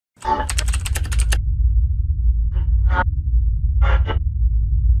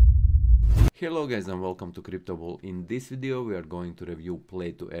Hello guys and welcome to Crypto Ball. In this video we are going to review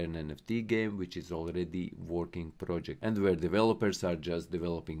play to earn NFT game, which is already working project and where developers are just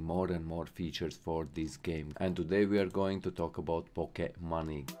developing more and more features for this game. And today we are going to talk about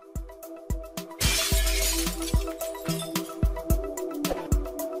Pokemoney.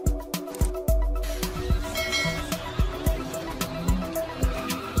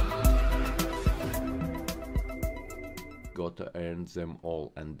 Gotta earn them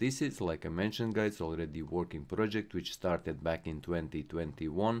all, and this is, like I mentioned guys, already working project which started back in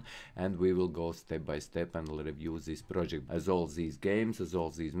 2021, and we will go step by step and review this project. As all these games, as all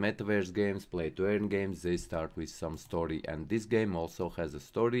these metaverse games, play to earn games, they start with some story, and this game also has a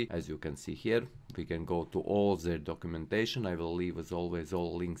story. As you can see here, we can go to all their documentation. I will leave as always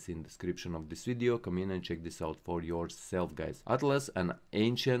all links in description of this video. Come in and check this out for yourself guys. Atlas, an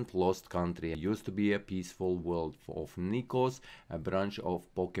ancient lost country, used to be a peaceful world of Nikos, a branch of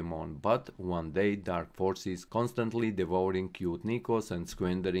Pokemon, but one day dark forces constantly devouring cute Nikos and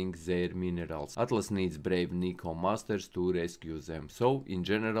squandering their minerals. Atlas needs brave Nico masters to rescue them. So in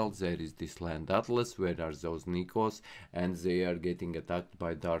general there is this land Atlas where are those Nikos, and they are getting attacked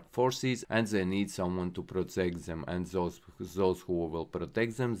by dark forces and they need someone to protect them, and those who will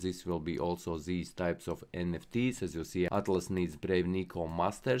protect them, this will be also these types of NFTs. As you see, Atlas needs brave Nico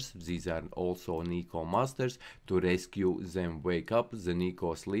masters, these are also Nico masters, to rescue them. Wake up the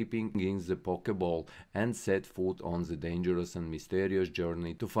Nico sleeping in the Pokeball and set foot on the dangerous and mysterious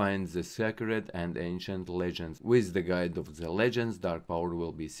journey to find the sacred and ancient legends. With the guide of the legends, dark power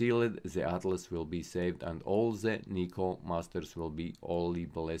will be sealed, the Atlas will be saved, and all the Nico masters will be only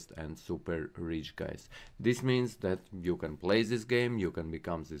blessed and super rich guys. This means that you can play this game, you can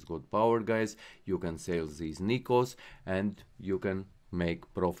become this good power guys, you can sell these Nikos, and you can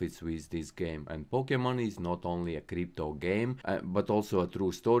make profits with this game. And Pokemoney is not only a crypto game, but also a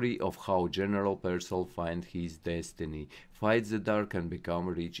true story of how general person find his destiny, fight the dark and become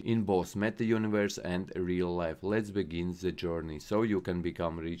rich in both meta universe and real life. Let's begin the journey. So you can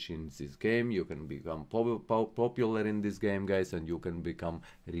become rich in this game, you can become popular in this game guys, and you can become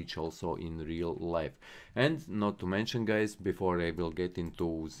rich also in real life. And not to mention guys, before I will get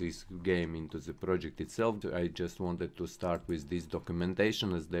into this game, into the project itself, I just wanted to start with this documentation,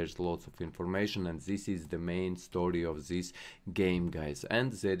 as there's lots of information, and this is the main story of this game guys.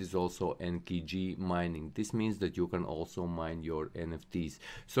 And there is also NKG mining. This means that you can also mine your NFTs.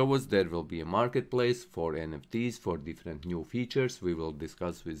 So as there will be a marketplace for NFTs for different new features. We will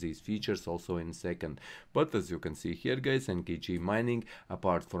discuss with these features also in a second. But as you can see here guys, NKG mining,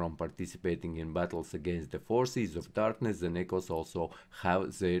 apart from participating in battles against the forces of darkness, the Nikos also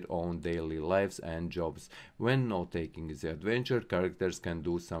have their own daily lives and jobs. When not taking the adventure, characters can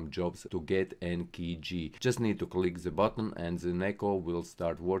do some jobs to get NKG. Just need to click the button and the Neko will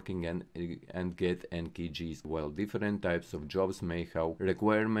start working and get NKGs. While different types of jobs may have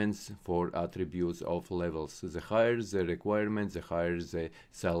requirements for attributes of levels. The higher the requirements, the higher the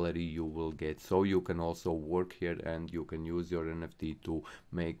salary you will get. So you can also work here and you can use your NFT to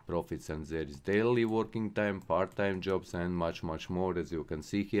make profits. And there is daily working time, part-time jobs, and much more. As you can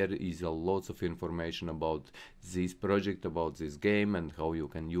see here is a lots of information about this project, about this game, and how you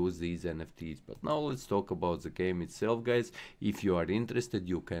can use these NFTs. But now let's talk about the game itself guys. If you are interested,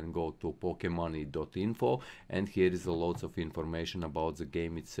 you can go to pokemoney.info, and here is a lots of information about the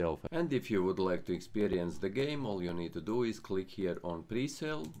game itself. And if you would like to experience the game, all you need to do is click here on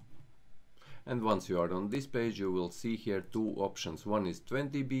pre-sale. And once you are on this page, you will see here two options. One is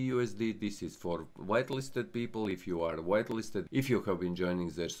 20 BUSD. This is for whitelisted people. If you are whitelisted, if you have been joining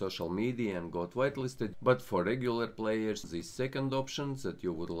their social media and got whitelisted. But for regular players, the second option that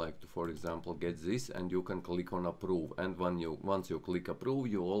you would like to, for example, get this, and you can click on approve. And once you click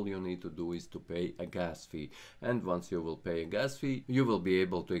approve, all you need to do is to pay a gas fee. And once you will pay a gas fee, you will be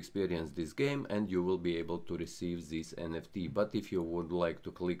able to experience this game and you will be able to receive this NFT. But if you would like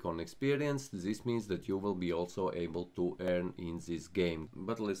to click on experience, this means that you will be also able to earn in this game.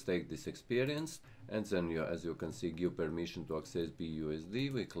 But let's take this experience, and then as you can see, give permission to access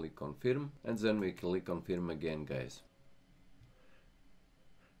BUSD. We click confirm, and then we click confirm again guys.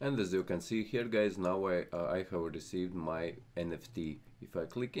 And as you can see here guys, now I have received my NFT. If I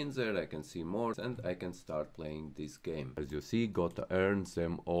click in there, I can see more and I can start playing this game. As you see, gotta earn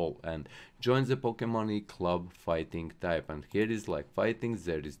them all and join the Pokemoney club fighting type. And here is like fighting,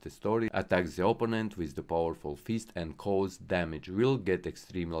 there is the story. Attack the opponent with the powerful fist and cause damage. Will get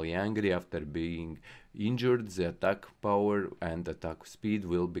extremely angry after being injured. The attack power and attack speed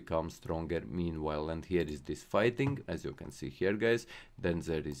will become stronger meanwhile. And here is this fighting, as you can see here guys. Then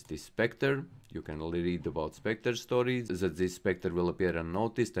there is this Spectre. You can read about Spectre stories, that this Spectre will appear disappear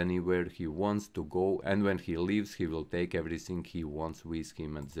unnoticed anywhere he wants to go, and when he leaves he will take everything he wants with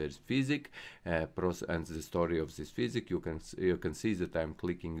him. And there's physics and the story of this physics. You can see that I'm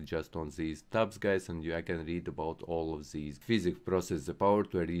clicking just on these tabs, guys, and I can read about all of these. Physics process the power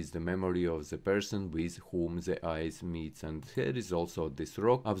to erase the memory of the person with whom the eyes meets. And here is also this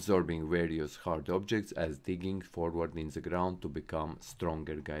rock absorbing various hard objects as digging forward in the ground to become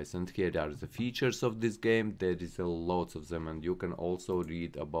stronger, guys. And here are the features of this game. There is a lot of them, and you can also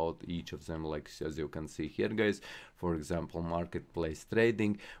read about each of them, like as you can see here, guys. For example, marketplace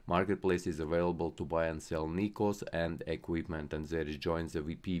trading. Marketplace is available to buy and sell Nikos and equipment, and there is joins the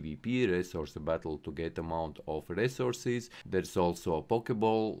PvP resource battle to get amount of resources. There's also a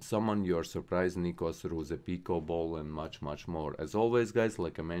Pokeball, summon your surprise Nikos through the Pico Ball, and much more. As always, guys,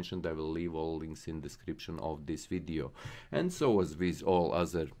 like I mentioned, I will leave all links in description of this video. And so as with all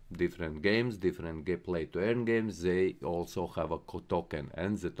other different games, different play to earn games, they also have a token,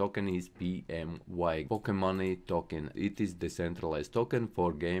 and the token is PMY, Pokemoney token. It is decentralized token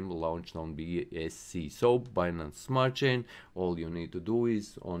for game launched on BSC, so Binance Smart Chain. All you need to do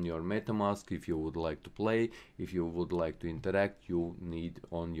is on your MetaMask, if you would like to play, if you would like to interact, you need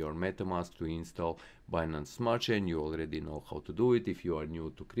on your MetaMask to install Binance Smart Chain. You already know how to do it. If you are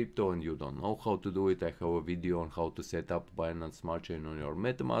new to crypto and you don't know how to do it, I have a video on how to set up Binance Smart Chain on your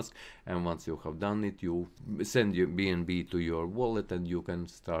MetaMask, and once you have done it, you send your BNB to your wallet and you can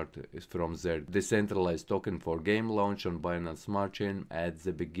start from there. Decentralized token for game launch on Binance Smart Chain. At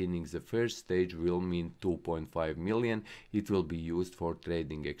the beginning, the first stage will mean 2.5 million. It will be used for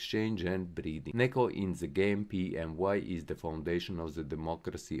trading, exchange and breeding. Neko in the game PMY is the foundation of the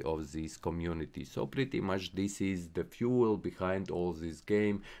democracy of this community. So pretty much this is the fuel behind all this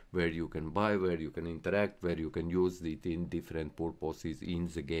game, where you can buy, where you can interact, where you can use it in different purposes in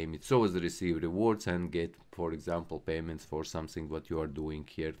the game. It's always receive rewards and get, for example, payments for something what you are doing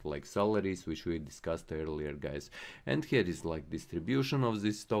here, like salaries, which we discussed earlier, guys. And here is like distribution of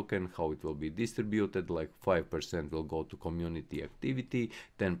this token, how it will be distributed. Like 5% will go to community activity,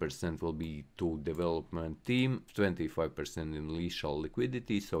 10% will be to development team, 25% in initial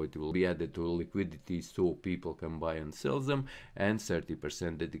liquidity, so it will be added to liquidity so people can buy and sell them, and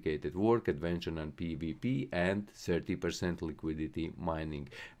 30% dedicated work, adventure and PvP, and 30% liquidity mining.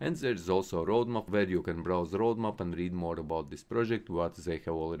 And there's also a roadmap where you can browse the roadmap and read more about this project, what they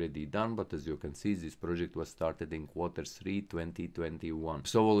have already done. But as you can see, this project was started in Q3 2021,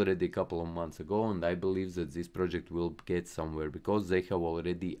 so already a couple of months ago, and I believe that this project will get somewhere because they have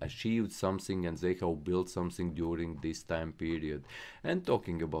already achieved something and they have built something during this time period. And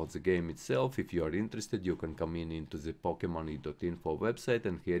talking about the game itself, if you are interested, you can come into the Pokemoney.info website,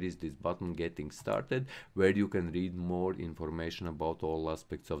 and here is this button getting started, where you can read more information about all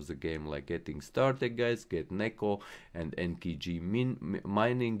aspects of the game, like getting started, guys, get Neko and NKG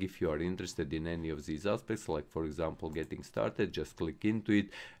mining. If you are interested in any of these aspects, like for example getting started, just click into it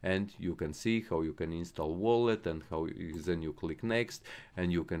and you can see how you can install wallet, and how then you click next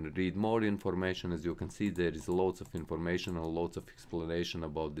and you can read more information. As you can see, there is lots of information and lots of explanation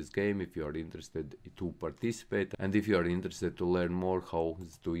about this game if you are interested to participate, and if you are interested to learn more how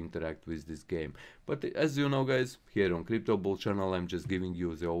to interact with this game. But as you know, guys, here on Crypto Bull channel, I'm just giving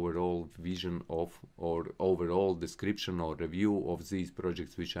you the overall vision of, or overall description or review of these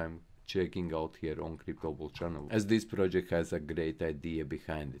projects which I'm checking out here on Crypto Bull channel, as this project has a great idea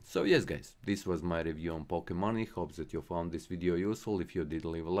behind it. So yes, guys, this was my review on Pokemoney. Hope that you found this video useful. If you did,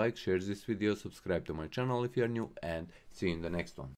 leave a like, share this video, subscribe to my channel if you are new, and see you in the next one.